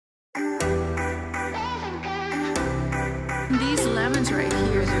these lemons right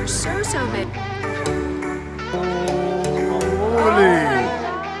here, they're so big. Holy!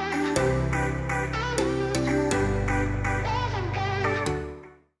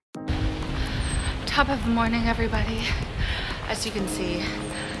 Top of the morning, everybody. As you can see,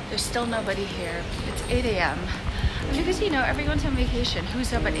 there's still nobody here. It's 8 a.m. Because you know, everyone's on vacation.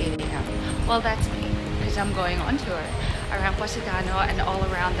 Who's up at 8 a.m.? Well, that's me, because I'm going on tour around Positano and all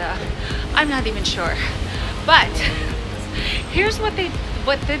around the, I'm not even sure. But here's what they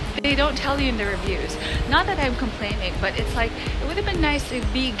don't tell you in the reviews. Not that I'm complaining, but it's like, it would have been nice to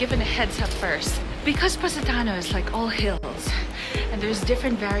be given a heads up first. Because Positano is like all hills, and there's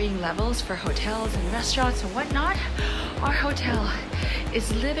different varying levels for hotels and restaurants and whatnot. Our hotel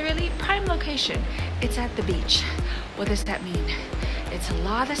is literally prime location. It's at the beach. What does that mean? It's a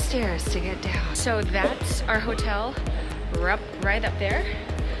lot of stairs to get down. So that's our hotel, right up there.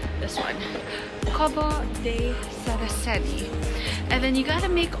 This one, Cavo dei Saraceni. And then you gotta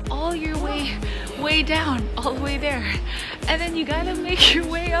make all your way down, all the way there. And then you gotta make your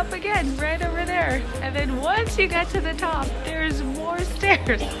way up again, right over there. And then once you get to the top, there's more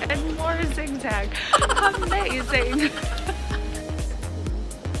stairs and more zigzag. Amazing.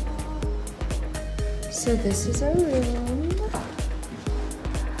 So this is our room.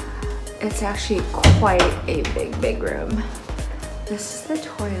 It's actually quite a big room. This is the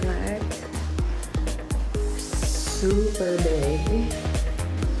toilet. Super big.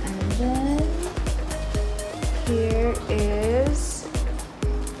 And then here's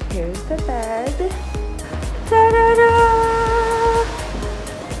the bed. Ta-da-da!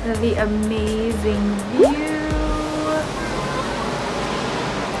 The amazing view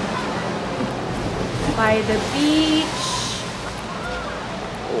by the beach.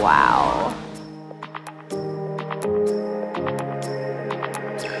 Wow.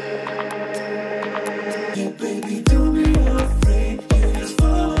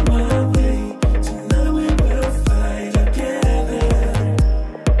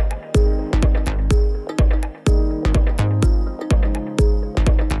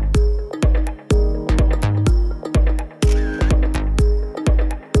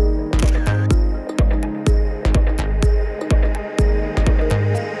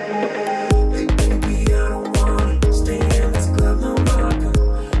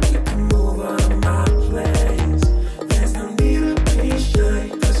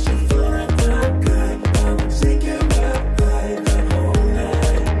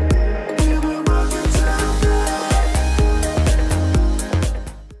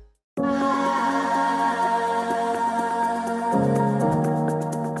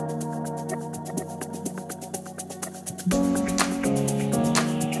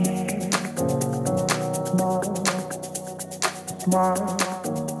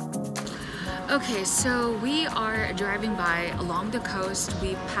 Okay, so we are driving by along the coast.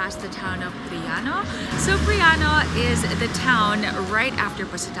 We passed the town of Priano. So Priano is the town right after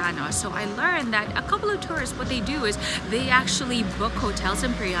Positano. So I learned that a couple of tourists, what they do is they actually book hotels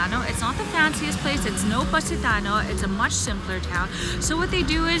in Priano. It's not the fanciest place. It's no Positano. It's a much simpler town. So what they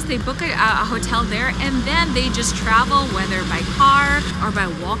do is they book a hotel there, and then they just travel, whether by car or by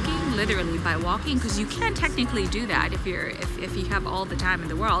walking. Literally by walking, because you can technically do that if you have all the time in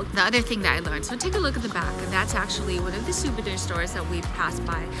the world. The other thing that I learned, so take a look at the back, and that's actually one of the souvenir stores that we passed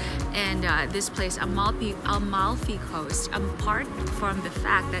by. And this place, Amalfi Coast, apart from the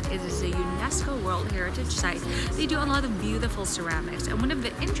fact that it is a UNESCO World Heritage Site, they do a lot of beautiful ceramics. And one of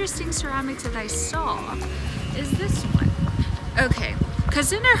the interesting ceramics that I saw is this one. Okay.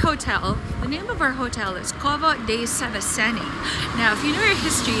 Because in our hotel, the name of our hotel is Cavo dei Saraceni. Now, if you know your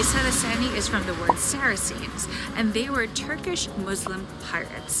history, Saraceni is from the word Saracens, and they were Turkish Muslim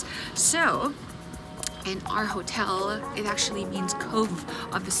pirates. So, in our hotel, it actually means Cove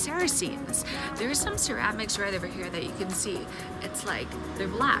of the Saracens. There are some ceramics right over here that you can see. It's like, they're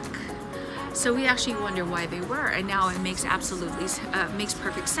black. So we actually wonder why they were, and now it makes makes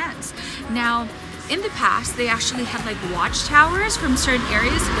perfect sense. Now, in the past, they actually had like watchtowers from certain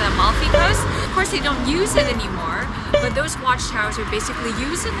areas of the Amalfi Coast. Of course, they don't use it anymore, but those watchtowers were basically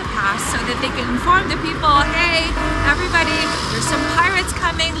used in the past so that they can inform the people, hey, everybody, there's some pirates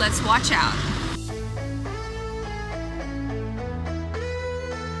coming, let's watch out.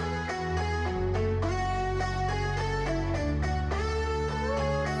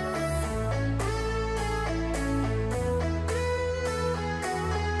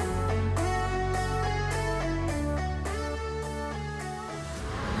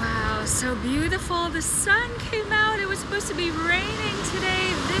 so beautiful. The sun came out. It was supposed to be raining today.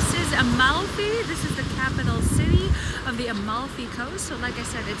 This is Amalfi. This is the capital city of the Amalfi Coast. So like I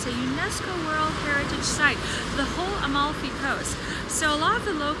said, it's a UNESCO World Heritage Site, the whole Amalfi Coast. So a lot of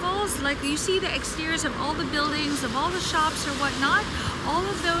the locals, like you see the exteriors of all the buildings, of all the shops or whatnot, all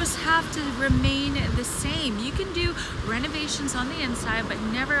of those have to remain the same. You can do renovations on the inside, but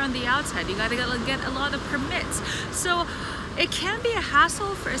never on the outside. You gotta get a lot of permits. So it can be a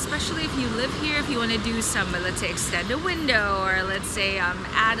hassle, for especially if you live here, if you want to do some, let's say, extend a window, or let's say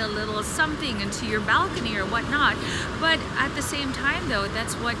add a little something into your balcony or whatnot. But at the same time though,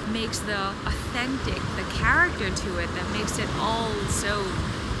 that's what makes the authentic, the character to it, that makes it all so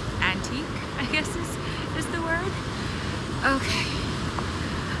antique, I guess is the word. Okay,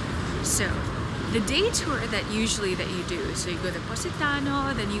 so the day tour that you do, so you go to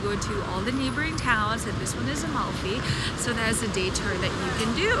Positano, then you go to all the neighboring towns, and this one is Amalfi, so that is a day tour that you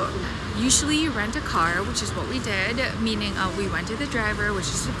can do. Usually you rent a car, which is what we did, meaning we went to the driver, which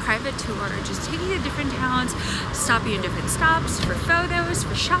is a private tour, just taking you to different towns, stopping in different stops for photos,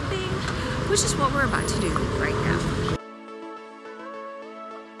 for shopping, which is what we're about to do right now.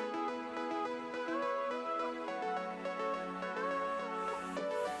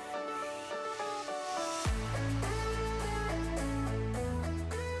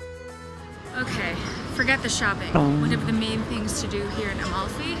 Okay, forget the shopping. One of the main things to do here in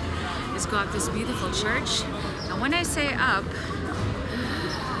Amalfi is go up this beautiful church. And when I say up,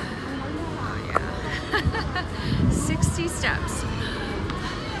 oh yeah, 60 steps.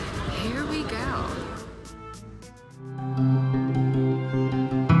 Here we go.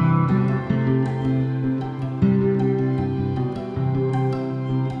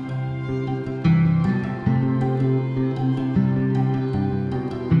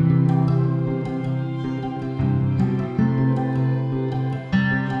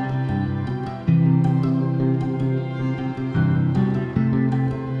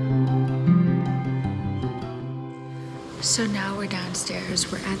 So now we're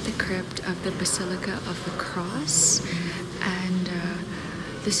downstairs. We're at the crypt of the Basilica of the Cross, and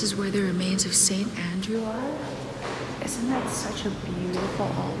this is where the remains of Saint Andrew are. Isn't that such a beautiful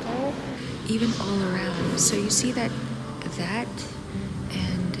altar? Even all around. So you see that and that.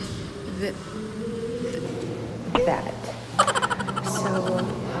 So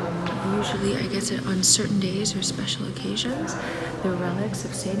usually, I guess on certain days or special occasions, the relics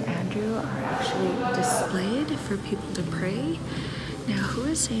of Saint Andrew are actually displayed for people to pray. Now, who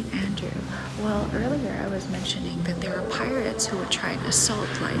is Saint Andrew? Well, earlier I was mentioning that there are pirates who would try and assault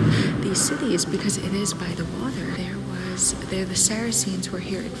like these cities because it is by the water. The Saracens were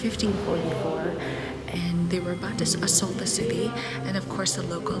here in 1544, and they were about to assault the city, and of course the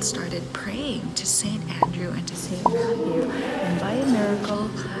locals started praying to Saint Andrew and to Saint Matthew, and by a miracle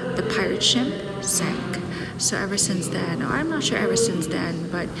the pirate ship sank. So ever since then, or I'm not sure ever since then,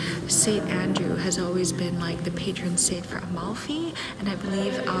 but Saint Andrew has always been like the patron saint for Amalfi, and I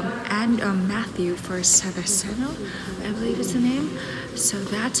believe Matthew for Saraceno, I believe is the name. So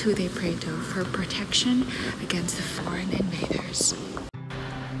that's who they pray to for protection against the foreign invaders.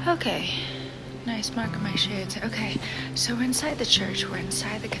 Okay, nice mark of my shades. Okay, so we're inside the church, we're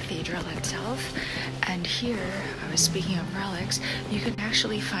inside the cathedral itself, and here, I was speaking of relics, you can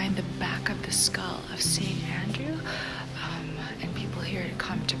actually find the back of the skull of Saint Andrew, and people here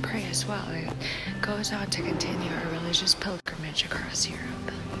come to pray as well. It goes on to continue a religious pilgrimage across Europe.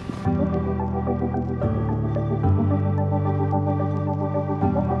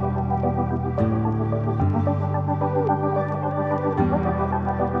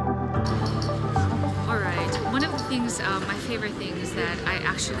 My favorite things that I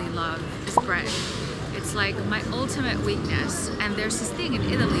actually love is bread. It's like my ultimate weakness. And there's this thing in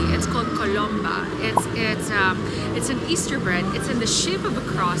Italy, it's called colomba. It's an Easter bread. It's in the shape of a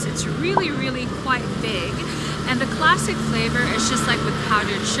cross. It's really, really quite big. And the classic flavor is just like with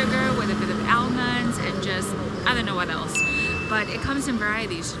powdered sugar, with a bit of almonds, and just, I don't know what else. But it comes in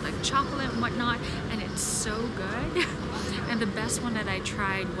varieties, like chocolate and whatnot, and it's so good. And the best one that I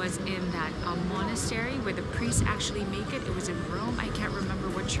tried was in that monastery where the priests actually make it. It was in Rome. I can't remember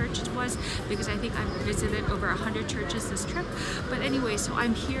what church it was because I think I've visited over 100 churches this trip. But anyway, so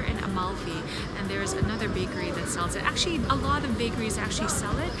I'm here in Amalfi, and there's another bakery that sells it. Actually, a lot of bakeries actually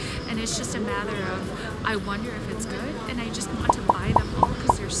sell it, and it's just a matter of, I wonder if it's good, and I just want to buy them all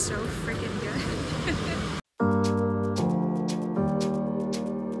because they're so freaking good.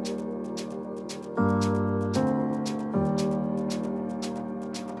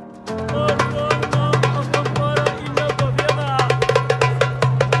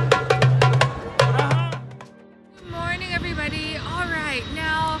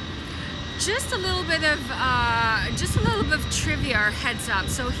 just a little bit of trivia or heads up.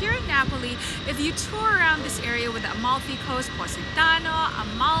 So here in Napoli, if you tour around this area with the Amalfi coast, Positano,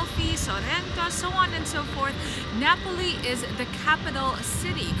 Amalfi, Sorrento, so on and so forth, Napoli is the capital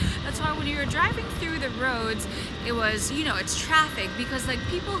city. That's why when you're driving through the roads, it was, you know, it's traffic, because like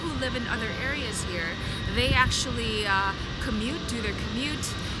people who live in other areas here, they actually commute, do their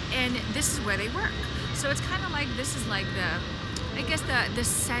commute, and this is where they work. So it's kind of like, this is like I guess the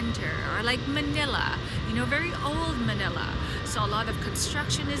center, or like Manila, you know, very old Manila. So a lot of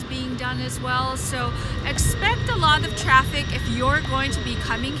construction is being done as well. So expect a lot of traffic if you're going to be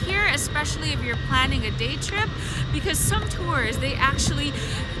coming here, especially if you're planning a day trip, because some tours,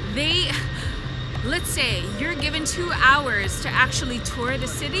 let's say you're given 2 hours to actually tour the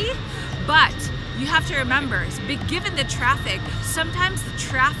city, but you have to remember, given the traffic, sometimes the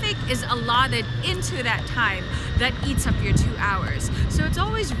traffic is allotted into that time that eats up your 2 hours. So it's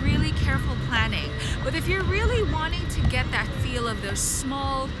always really careful planning. But if you're really wanting to get that feel of those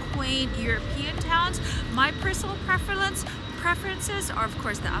small, quaint European towns, my personal preferences are of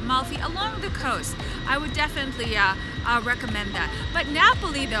course the Amalfi along the coast. I would definitely recommend that. But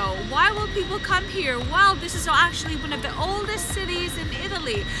Napoli though, why will people come here? Well, this is actually one of the oldest cities in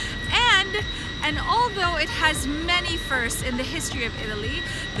Italy, and although it has many firsts in the history of Italy,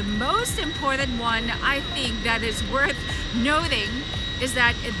 the most important one I think that is worth noting is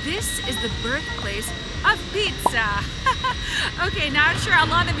that this is the birthplace of pizza. Okay, now I'm sure a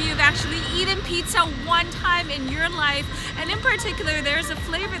lot of you have actually eaten pizza one time in your life, and in particular there's a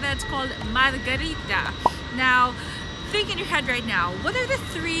flavor that's called margherita. Now, think in your head right now, what are the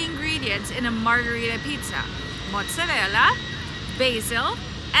 3 ingredients in a margherita pizza? Mozzarella, basil,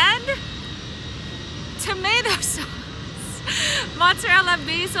 and tomato sauce. Mozzarella,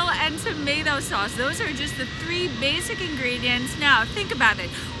 basil, and tomato sauce. Those are just the 3 basic ingredients. Now, think about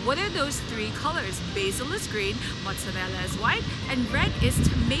it. What are those 3 colors? Basil is green, mozzarella is white, and red is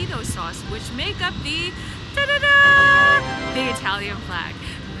tomato sauce, which make up the the Italian flag.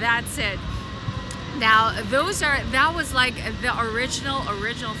 That's it. Now, that was like the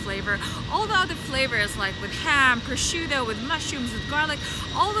original flavor. All the other flavors, like with ham, prosciutto, with mushrooms, with garlic,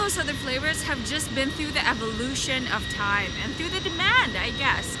 all those other flavors have just been through the evolution of time and through the demand, I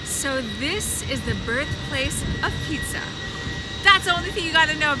guess. So this is the birthplace of pizza. That's the only thing you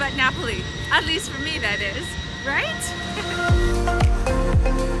gotta know about Napoli. At least for me, that is, right?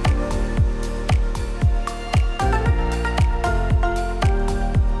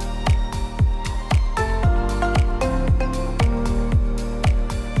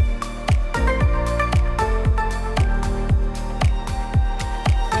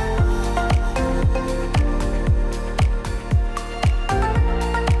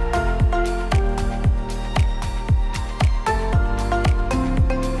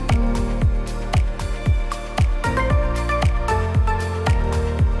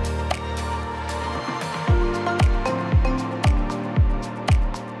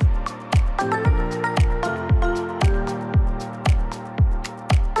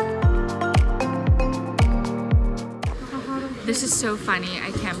 This is so funny.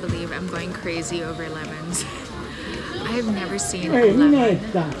 I can't believe I'm going crazy over lemons. I've never seen a lemon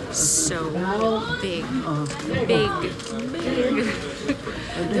so big.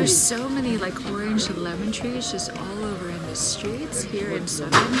 There's so many like orange lemon trees just all over in the streets here in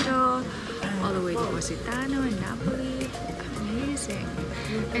Sorrento, all the way to Positano and Napoli. Amazing.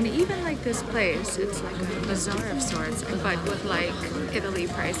 And even like this place, it's like a bazaar of sorts, but with like Italy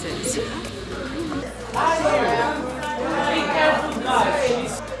prices.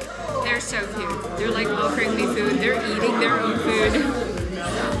 They're so cute. They're like offering me food. They're eating their own food.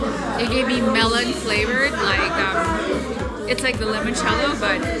 It gave me melon flavored, like it's like the limoncello,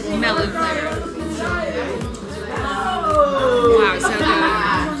 but melon flavored. Wow, so good.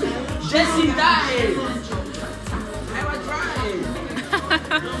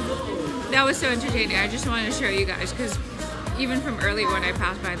 That was so entertaining. I just wanted to show you guys because even from early when I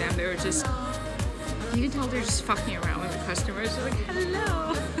passed by them, they were just, you can tell they're just fucking around with the customers. They're like,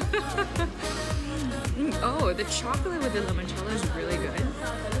 hello. Oh, the chocolate with the limoncello is really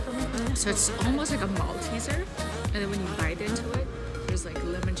good. So it's almost like a Malteser. And then when you bite into it, there's like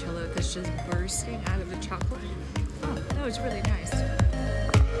limoncello that's just bursting out of the chocolate. Oh, that was really nice.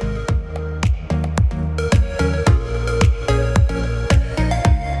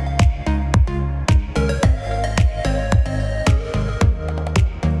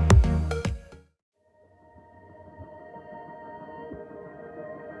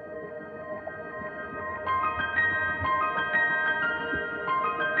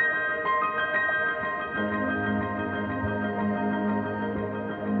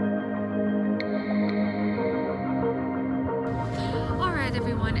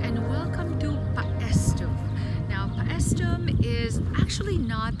 Paestum is actually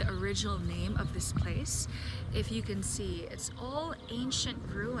not the original name of this place. If you can see, it's all ancient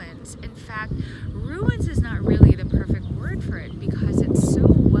ruins. In fact, ruins is not really the perfect word for it because it's so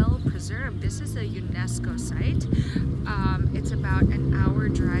well preserved. This is a UNESCO site. It's about an hour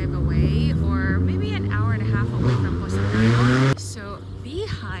drive away, or maybe an hour and a half away from Positano. So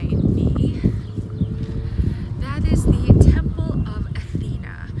behind me, that is the Temple of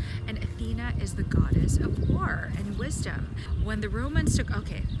Athena, and Athena is the goddess of war and wisdom. When the Romans took,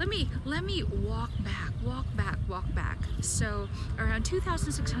 okay, let me walk back. So around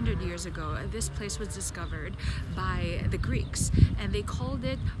 2,600 years ago, this place was discovered by the Greeks, and they called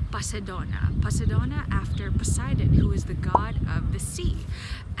it Poseidon after Poseidon, who is the god of the sea.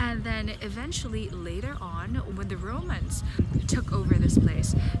 And then eventually later on, when the Romans took over this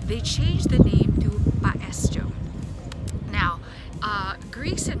place, they changed the name to Paestum. Now,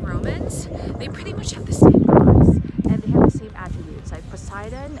 Greeks and Romans, they pretty much have the same gods, and they have the same attributes, like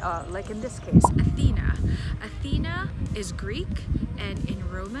Poseidon, like in this case, Athena. Athena is Greek, and in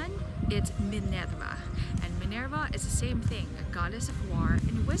Roman, it's Minerva. And Minerva is the same thing, a goddess of war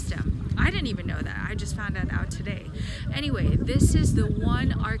and wisdom. I didn't even know that. I just found that out today. Anyway, this is the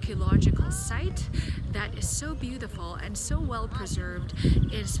one archaeological site that is so beautiful and so well preserved,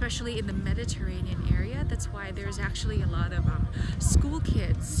 especially in the Mediterranean area. That's why there's actually a lot of school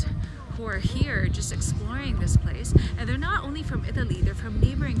kids who are here just exploring this place. And they're not only from Italy, they're from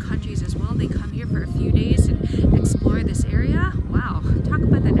neighboring countries as well. They come here for a few days and explore this area. Wow, talk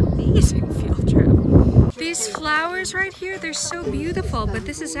about an amazing field trip. These flowers right here, they're so beautiful, but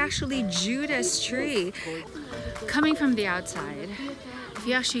this is actually Judas tree. Coming from the outside, if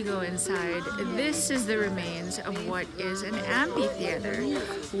you actually go inside, this is the remains of what is an amphitheater,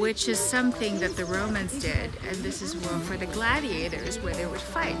 which is something that the Romans did, and this is for the gladiators, where they would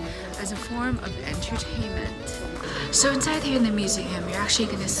fight as a form of entertainment. So inside here in the museum, you're actually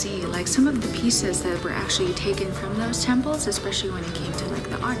going to see like some of the pieces that were actually taken from those temples, especially when it came to like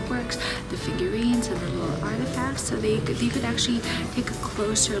the artworks, the figurines, and the little artifacts. So you could actually take a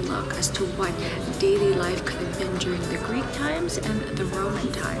closer look as to what daily life could have been during the Greek times and the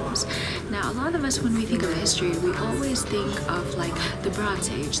Roman times. Now, a lot of us, when we think of history, we always think of like the Bronze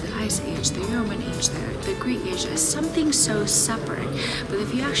Age, the Ice Age, the Roman Age, the Greek Age as something so separate. But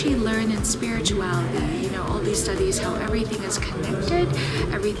if you actually learn in spirituality, you know, all these studies, how everything is connected,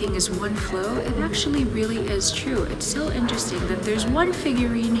 everything is one flow, it actually really is true. It's so interesting that there's one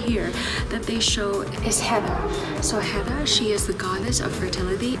figurine here that they show is Hera. So Hera, she is the goddess of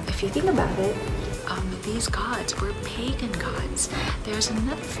fertility. If you think about it, these gods were pagan gods. There's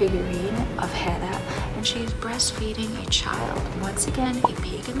another figurine of Hera, and she's breastfeeding a child. Once again, a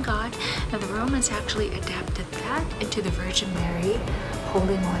pagan god. Now the Romans actually adapted that into the Virgin Mary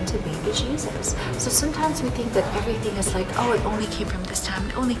holding on to baby Jesus. So sometimes we think that everything is like, oh, it only came from this time,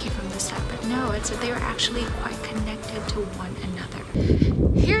 it only came from this time. But no, it's that they are actually quite connected to one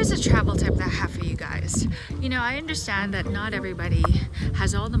another. Here's a travel tip that I have for you guys. You know, I understand that not everybody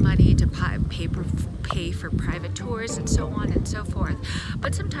has all the money to pay for private tours and so on and so forth.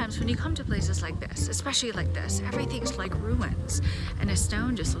 But sometimes when you come to places like this, especially like this, everything's like ruins. And a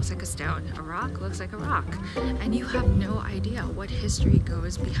stone just looks like a stone. A rock looks like a rock. And you have no idea what history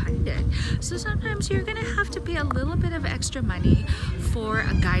goes behind it. So sometimes you're gonna have to pay a little bit of extra money for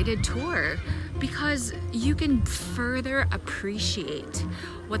a guided tour, because you can further appreciate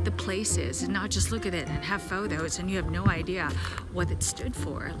what the place is and not just look at it and have photos and you have no idea what it stood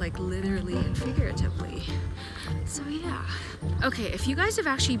for, like literally and figuratively. So yeah. Okay, if you guys have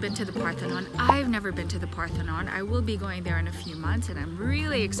actually been to the Parthenon, I've never been to the Parthenon. I will be going there in a few months and I'm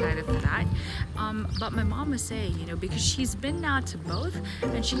really excited for that. But my mom was saying, you know, because she's been now to both,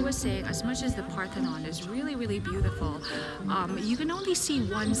 and she was saying as much as the Parthenon is really, really beautiful, you can only see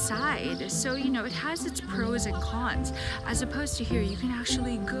one side. So, you know, it has its pros and cons. As opposed to here, you can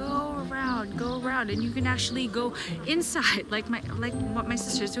actually go around, and you can actually go inside, like what my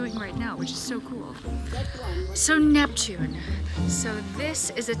sister's doing right now, which is so cool. So Neptune. So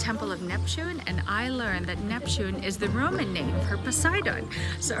this is a temple of Neptune, and I learned that Neptune is the Roman name for Poseidon.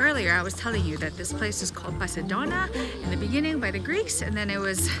 So earlier I was telling you that this place is called Poseidona in the beginning by the Greeks, and then it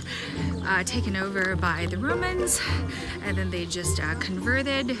was taken over by the Romans, and then they just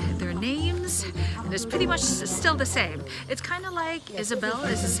converted their names, and it's pretty much still the same. It's kind of like Isabel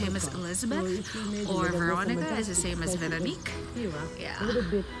is the same as Elizabeth, or Veronica is the same as Veronique.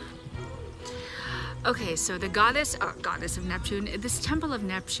 Yeah. Okay, so the goddess of Neptune, this temple of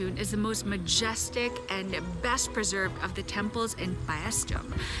Neptune is the most majestic and best preserved of the temples in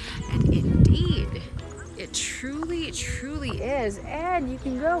Paestum. And indeed, it truly is. And you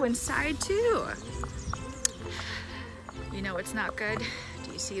can go inside too. You know it's not good?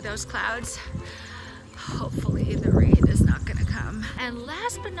 Do you see those clouds? Hopefully the rain is not gonna come. And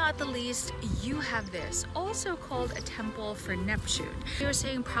last but not the least, you have this, also called a temple for Neptune. They were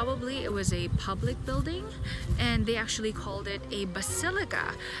saying probably it was a public building, and they actually called it a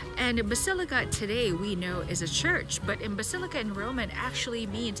basilica. And a basilica today we know is a church, but in basilica in Roman actually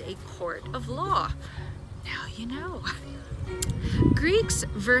means a court of law. Now you know. Greeks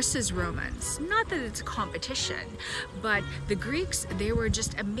versus Romans. Not that it's a competition, but the Greeks, they were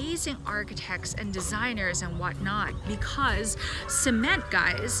just amazing architects and designers and whatnot, because cement,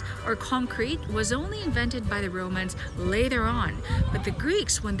 guys, or concrete, was only invented by the Romans later on. But the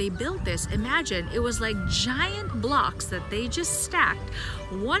Greeks, when they built this, imagine it was like giant blocks that they just stacked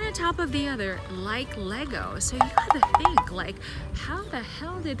one on top of the other like Lego. So you gotta think, like, how the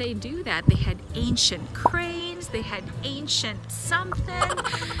hell did they do that? They had ancient cranes, they had ancient something,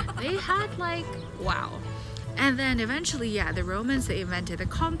 they had, like, wow. And then eventually, yeah, the Romans, they invented the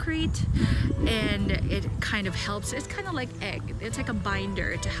concrete, and it kind of helps. It's kind of like egg. It's like a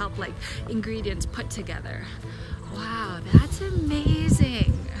binder to help, like, ingredients put together. Wow, that's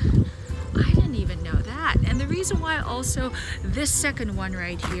amazing. I didn't even know that. And the reason why also this second one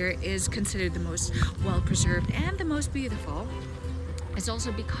right here is considered the most well-preserved and the most beautiful is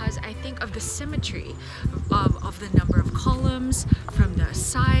also because I think of the symmetry of the number of columns from the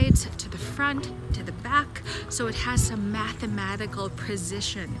sides to the front to the back. So it has some mathematical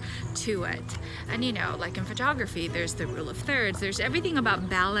precision to it. And you know, like in photography, there's the rule of thirds, there's everything about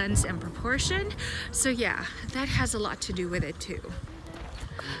balance and proportion. So yeah, that has a lot to do with it too.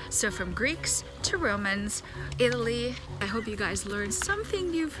 So from Greeks to Romans, Italy, I hope you guys learned something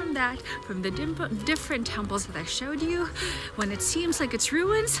new from that, from the different temples that I showed you, when it seems like it's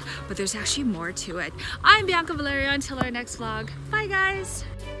ruins, but there's actually more to it. I'm Bianca Valerio, until our next vlog. Bye guys!